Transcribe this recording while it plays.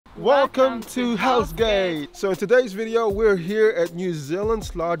Welcome to Hell's Gate. So in today's video, we're here at New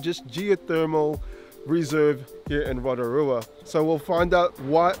Zealand's largest geothermal reserve here in Rotorua. So we'll find out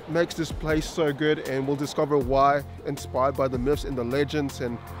what makes this place so good, and we'll discover why, inspired by the myths and the legends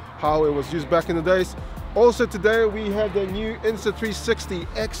and how it was used back in the days. Also today we have the new Insta360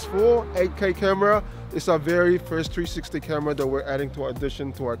 X4 8K camera. It's our very first 360 camera that we're adding to our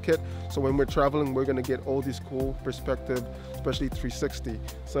addition to our kit. So when we're traveling, we're gonna get all these cool perspective, especially 360.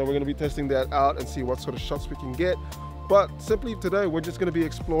 So we're gonna be testing that out and see what sort of shots we can get. But simply today, we're just gonna be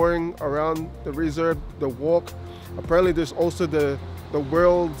exploring around the reserve, the walk. Apparently there's also the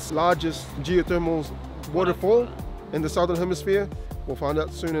world's largest geothermal waterfall in the southern hemisphere. We'll find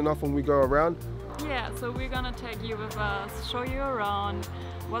out soon enough when we go around. Yeah, so we're gonna take you with us, show you around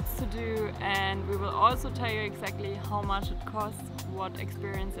what's to do, and we will also tell you exactly how much it costs, what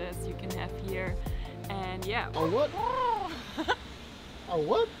experiences you can have here, and yeah. A what? A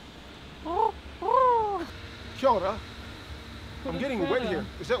what? Kia ora. I'm getting wet here.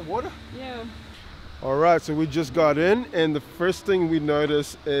 Is that water? Yeah. All right, so we just got in, and the first thing we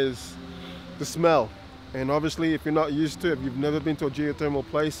notice is the smell. And obviously, if you're not used to it, if you've never been to a geothermal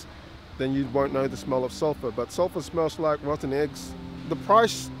place, then you won't know the smell of sulfur. But sulfur smells like rotten eggs. The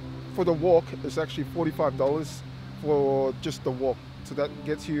price for the walk is actually $45 for just the walk. So that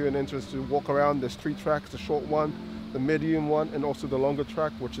gets you an entrance to walk around. There's 3 tracks, the short one, the medium one, and also the longer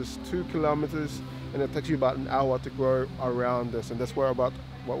track, which is 2 kilometers, and it takes you about an hour to go around this. And that's what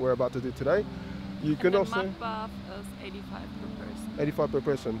we're about to do today. You can also. The mud bath is 85 per person. 85 per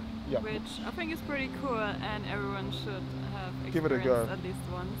person, yeah. Which I think is pretty cool, and everyone should have experienced Give it a go. at least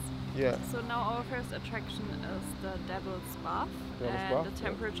once. Yeah. So now our first attraction is the Devil's Bath, and the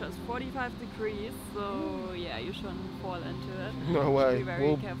temperature is 45 degrees, so yeah, you shouldn't fall into it. No way. Be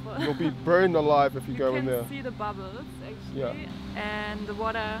very careful. You'll be burned alive if you go in there. You can see the bubbles actually, yeah. And the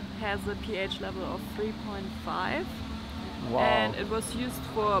water has a pH level of 3.5. Wow. And it was used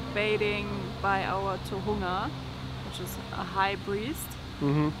for bathing by our tohunga, which is a high priest.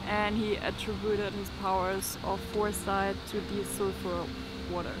 And he attributed his powers of foresight to these sulfur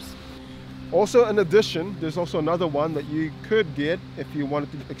waters. Also, in addition, there's also another one that you could get if you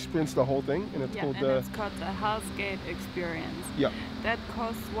wanted to experience the whole thing, and it's called it's called the Hell's Gate experience. Yeah. That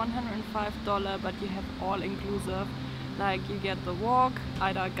costs $105, but you have all inclusive. Like you get the walk,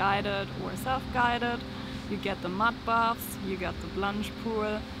 either guided or self-guided. You get the mud baths, you got the plunge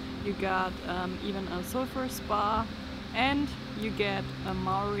pool, you got even a sulfur spa, and you get a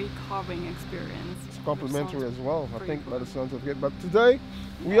Māori carving experience. It's complimentary as well, I think, cool. by the sounds of it. But today,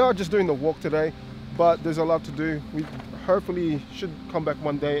 we are just doing the walk today, but there's a lot to do. We hopefully should come back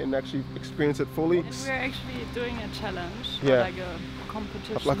one day and actually experience it fully. And we're actually doing a challenge, yeah. like a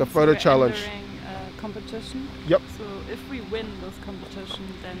competition. Like a photo challenge. Competition. Yep. So if we win this competition,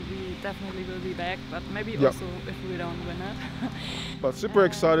 then we definitely will be back, but maybe yep. also if we don't win it. But super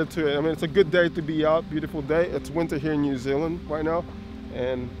excited to, I mean, it's a good day to be out, beautiful day. It's winter here in New Zealand right now,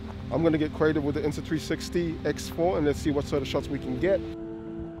 and I'm gonna get creative with the Insta360 X4 and let's see what sort of shots we can get.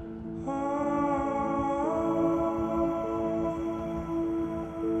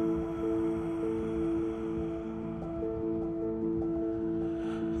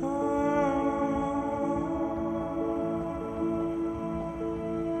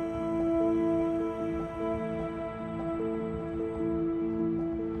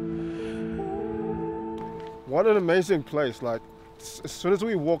 What an amazing place. Like, as soon as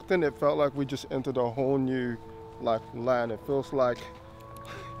we walked in, it felt like we just entered a whole new land. It feels like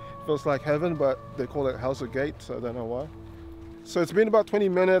heaven, but they call it Hell's Gate, so I don't know why. So it's been about 20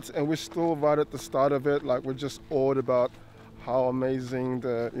 minutes and we're still right at the start of it. Like, we're just awed about how amazing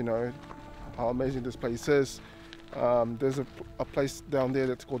how amazing this place is. There's a place down there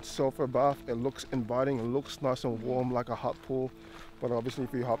that's called Sulfur Bath. It looks inviting, it looks nice and warm like a hot pool, but obviously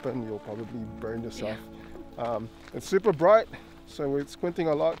if you hop in, you'll probably burn yourself. Yeah. It's super bright, so we're squinting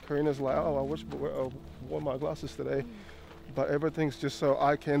a lot. Karina's like, oh, I wish I wore my glasses today. But everything's just so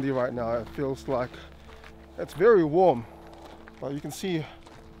eye candy right now. It feels like it's very warm, but you can see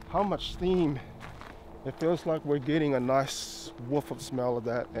how much steam. It feels like we're getting a nice whiff of smell of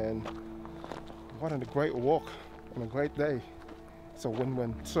that, and what a great walk on a great day. It's a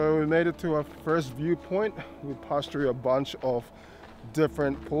win-win. So we made it to our first viewpoint. We passed through a bunch of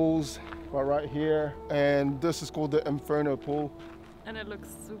different pools right here, and this is called the Inferno pool. And it looks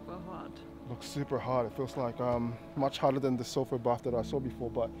super hot. Looks super hot. It feels like much hotter than the sulfur bath that I saw before,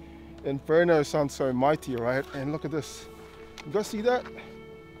 but Inferno sounds so mighty, right? And look at this. You guys see that?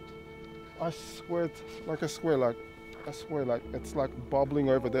 I swear it's like bubbling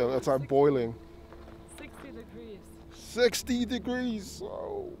over there. It's like boiling. 60 degrees. 60 degrees.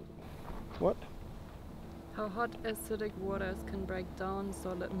 Oh. What? How hot acidic waters can break down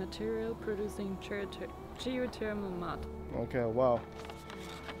solid material, producing geothermal mud. Okay, wow.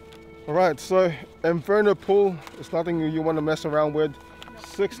 All right, so Inferno pool is nothing you want to mess around with.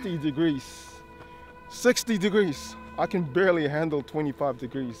 60 degrees. 60 degrees. I can barely handle 25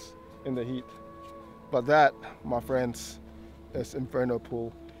 degrees in the heat. But that, my friends, is Inferno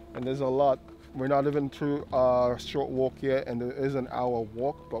pool. And there's a lot. We're not even through our short walk yet, and there is an hour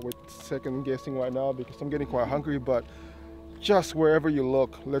walk, but we're second guessing right now because I'm getting quite hungry. But just wherever you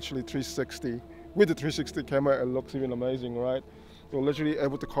look, literally 360. With the 360 camera, it looks even amazing, right? You're literally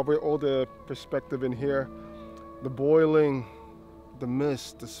able to cover all the perspective in here. The boiling, the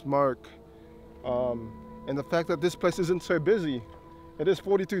mist, the smoke, and the fact that this place isn't so busy. It is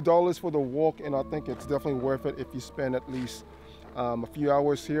 $42 for the walk, and I think it's definitely worth it if you spend at least a few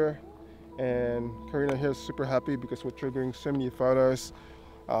hours here. And Karina here is super happy because we're triggering so many photos.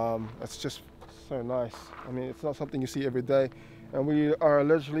 It's just so nice. I mean, it's not something you see every day. And we are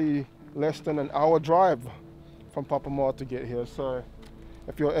literally less than an hour drive from Papamoa to get here. So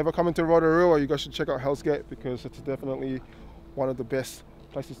if you're ever coming to Rotorua, you guys should check out Hell's Gate because it's definitely one of the best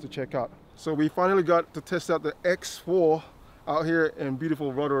places to check out. So we finally got to test out the X4 out here in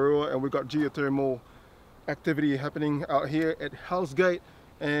beautiful Rotorua, and we got geothermal activity happening out here at Hell's Gate.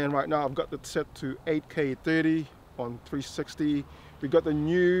 And right now I've got it set to 8K 30 on 360. We got the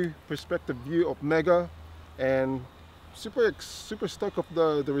new perspective view of Mega, and super stoked of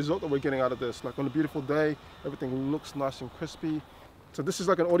the result that we're getting out of this. Like on a beautiful day, everything looks nice and crispy. So this is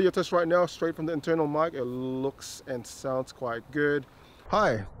like an audio test right now, straight from the internal mic. It looks and sounds quite good.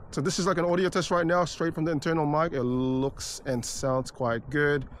 Hi, so this is like an audio test right now, straight from the internal mic. It looks and sounds quite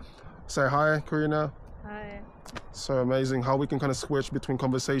good. Say hi, Karina. Hi. So amazing how we can kind of switch between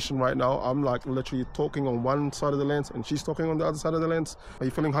conversation right now. I'm like literally talking on one side of the lens and she's talking on the other side of the lens. Are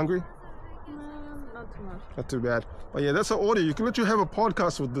you feeling hungry? Not too much. Not too bad. But yeah, that's an audio. You can literally have a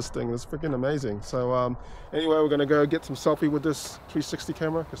podcast with this thing. It's freaking amazing. So anyway, we're gonna go get some selfie with this 360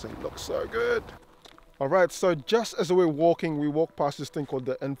 camera because it looks so good. All right, so just as we're walking, we walked past this thing called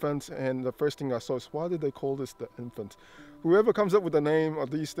the Infant, and the first thing I saw is, why did they call this the Infant? Whoever comes up with the name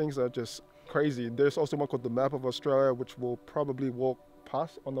of these things are just crazy. There's also one called the Map of Australia, which we'll probably walk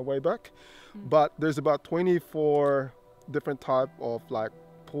past on the way back. But there's about 24 different type of like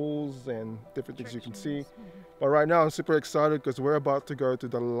pools and different things you can see. But right now I'm super excited because we're about to go to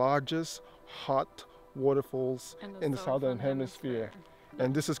the largest hot waterfalls in the southern hemisphere.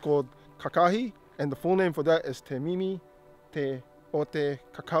 And this is called Kakahi, and the full name for that is Te Mimi Te Ote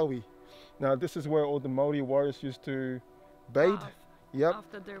Kakawi. Now this is where all the Māori warriors used to bathe. Yep.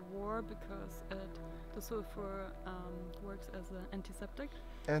 After their war, because the sulfur works as an antiseptic.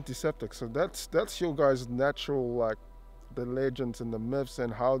 Antiseptic. So that's your guys' natural, like the legends and the myths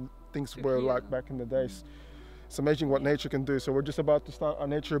and how things were like back in the days. It's amazing what nature can do. So we're just about to start our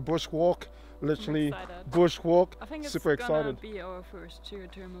nature bush walk. Literally bush walk. I think it's super excited. Gonna be our first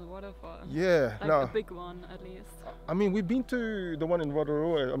geothermal waterfall. Yeah, like a big one at least. I mean, we've been to the one in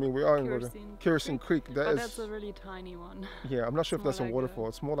Rotorua. I mean, we are in Kerosene Creek. That's a really tiny one. Yeah, I'm not sure if that's like a waterfall.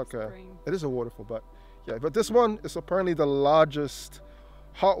 It's more like it is a waterfall, but yeah. But this one is apparently the largest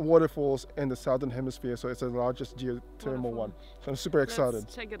hot waterfalls in the southern hemisphere. So it's the largest geothermal one. So I'm super excited.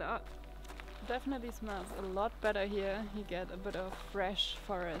 Let's check it out. Definitely smells a lot better here. You get a bit of fresh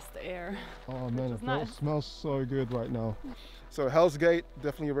forest air. Oh man, it smells so good right now. So Hell's Gate,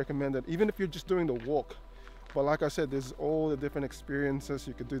 definitely recommended, even if you're just doing the walk. But like I said, there's all the different experiences.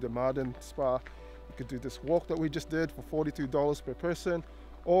 You could do the modern spa, you could do this walk that we just did for $42 per person,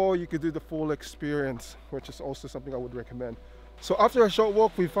 or you could do the full experience, which is also something I would recommend. So after a short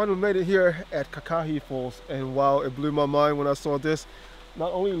walk, we finally made it here at Kakahi Falls, and wow, it blew my mind when I saw this.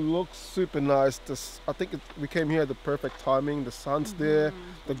 Not only looks super nice, I think we came here at the perfect timing. The sun's there,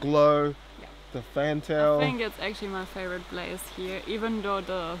 the glow, the fantail. I think it's actually my favorite place here, even though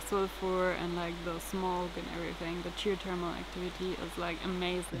the sulfur and like the smoke and everything, the geothermal activity is like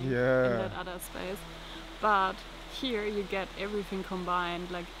amazing in that other space. But here you get everything combined,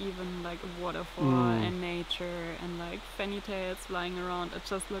 like even like a waterfall and nature and like fannytails flying around. It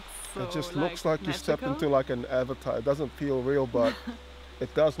just looks so it just looks like you stepped into like an avatar. It doesn't feel real, but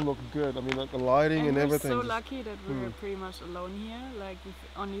it does look good. I mean, like the lighting and everything. We're so lucky that we're pretty much alone here. Like we've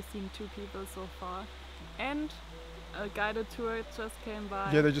only seen 2 people so far, and a guided tour just came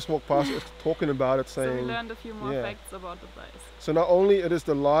by. Yeah, they just walked past us talking about it, saying. So we learned a few more facts about the place. So not only it is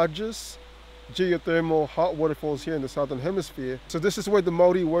the largest geothermal hot waterfalls here in the southern hemisphere. So this is where the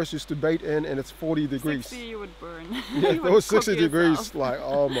Māori warriors used to bathe in, and it's 40 degrees. 60 you would burn. Yeah, if it was 60 degrees, like,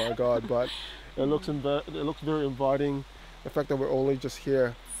 oh my god. But It looks very inviting. The fact that we're only just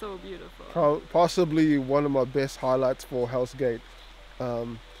here, So beautiful. possibly one of my best highlights for Hell's Gate.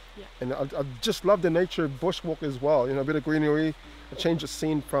 And I just love the nature bushwalk as well. You know, a bit of greenery, a change of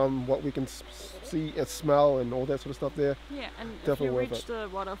scene from what we can see and smell and all that sort of stuff there. Yeah, and Definitely if you worth reach it. the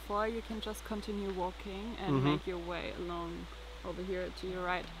waterfall, you can just continue walking and make your way along over here to your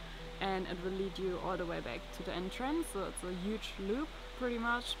right, and it will lead you all the way back to the entrance. So it's a huge loop pretty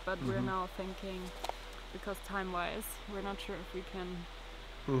much, but we're now thinking, because time-wise, we're not sure if we can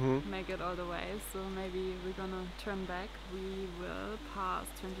make it all the way, so maybe we're gonna turn back. We will pass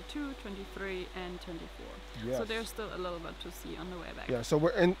 22, 23 and 24. Yes. So there's still a little bit to see on the way back. Yeah, so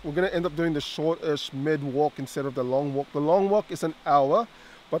we're gonna end up doing the shortish mid walk instead of the long walk. The long walk is an hour,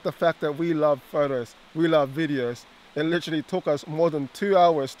 but the fact that we love photos, we love videos, it literally took us more than 2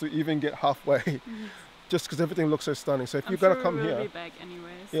 hours to even get halfway. Just because everything looks so stunning. So if you're gonna come we'll here, be back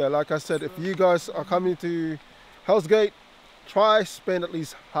anyways. yeah, like I said, if you guys are coming to Hell's Gate, try spend at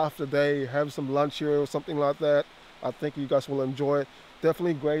least half the day, have some lunch here or something like that. I think you guys will enjoy it.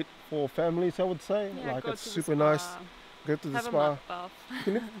 Definitely great for families, I would say. Yeah, like go it's to the super spa, nice. Go to the have spa. a mud bath.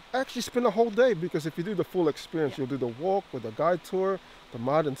 You can actually spend a whole day, because if you do the full experience, you'll do the walk with the guide tour, the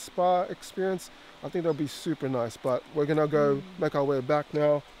mud and spa experience. I think that'll be super nice. But we're gonna go make our way back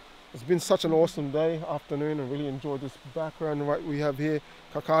now. It's been such an awesome day, afternoon, and really enjoyed this background right we have here.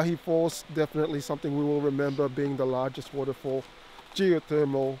 Kakahi Falls, definitely something we will remember, being the largest waterfall,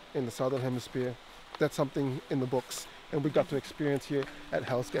 geothermal in the southern hemisphere. That's something in the books, and we got to experience here at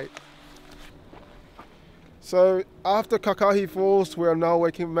Hell's Gate. So after Kakahi Falls, we are now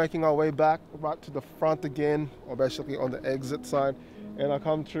making our way back right to the front again, or basically on the exit side. And I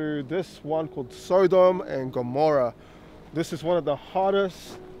come through this one called Sodom and Gomorrah. This is one of the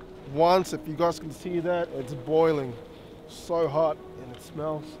hottest ones. If you guys can see that, it's boiling. So hot, and it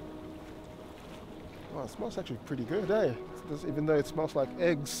smells. Oh, it smells actually pretty good, eh? Even though it smells like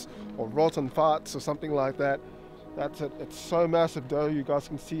eggs or rotten farts or something like that. That's it. It's so massive though, you guys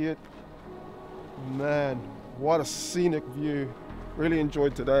can see it. Man, what a scenic view. Really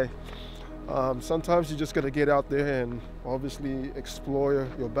enjoyed today. Sometimes you just got to get out there and obviously explore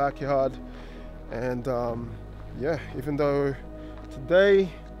your backyard. And yeah, even though today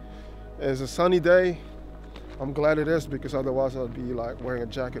is a sunny day, I'm glad it is, because otherwise I'd be like wearing a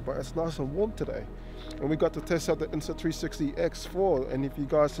jacket. But it's nice and warm today. And we got to test out the Insta360 X4. And if you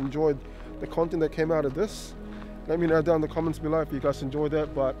guys enjoyed the content that came out of this, let me know down in the comments below if you guys enjoyed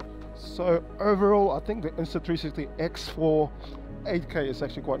that. But so overall, I think the Insta360 X4 8K is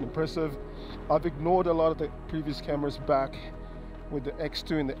actually quite impressive. I've ignored a lot of the previous cameras back with the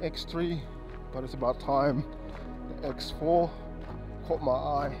X2 and the X3, but it's about time the X4 caught my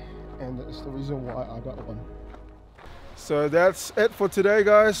eye, and it's the reason why I got one. So that's it for today,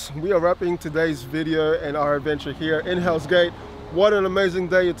 guys. We are wrapping today's video and our adventure here in Hell's Gate. What an amazing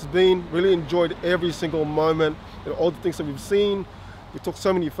day it's been. Really enjoyed every single moment and all the things that we've seen. We took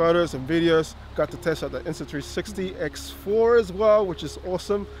so many photos and videos, got to test out the Insta360 X4 as well, which is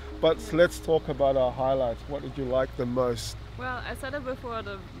awesome. But let's talk about our highlights. What did you like the most? Well, I said it before,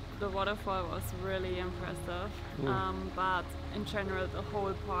 the waterfall was really impressive, but in general the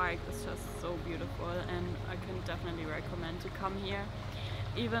whole park is just so beautiful, and I can definitely recommend to come here.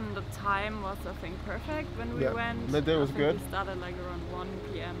 Even the time was, I think, perfect when we went. Midday was good. We started like around 1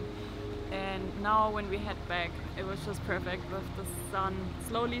 p.m. and now when we head back, it was just perfect with the sun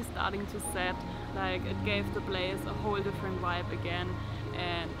slowly starting to set. Like, it gave the place a whole different vibe again,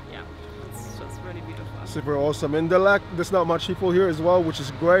 and yeah, it's just really beautiful. Super awesome. And there's not much people here as well, which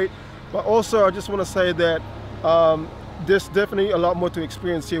is great. But also, I just want to say that there's definitely a lot more to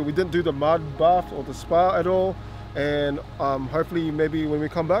experience here. We didn't do the mud bath or the spa at all, and hopefully maybe when we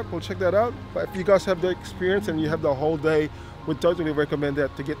come back we'll check that out. But if you guys have the experience and you have the whole day, would totally recommend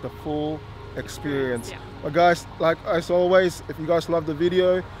that to get the full experience. But guys, like as always, if you guys love the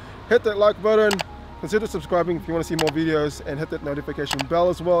video, hit that like button, consider subscribing if you want to see more videos, and hit that notification bell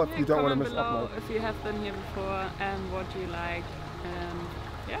as well if you don't want to miss upload. If you have been here before and what you like, and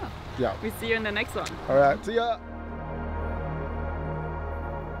yeah, yeah, we see you in the next one. All right, see ya.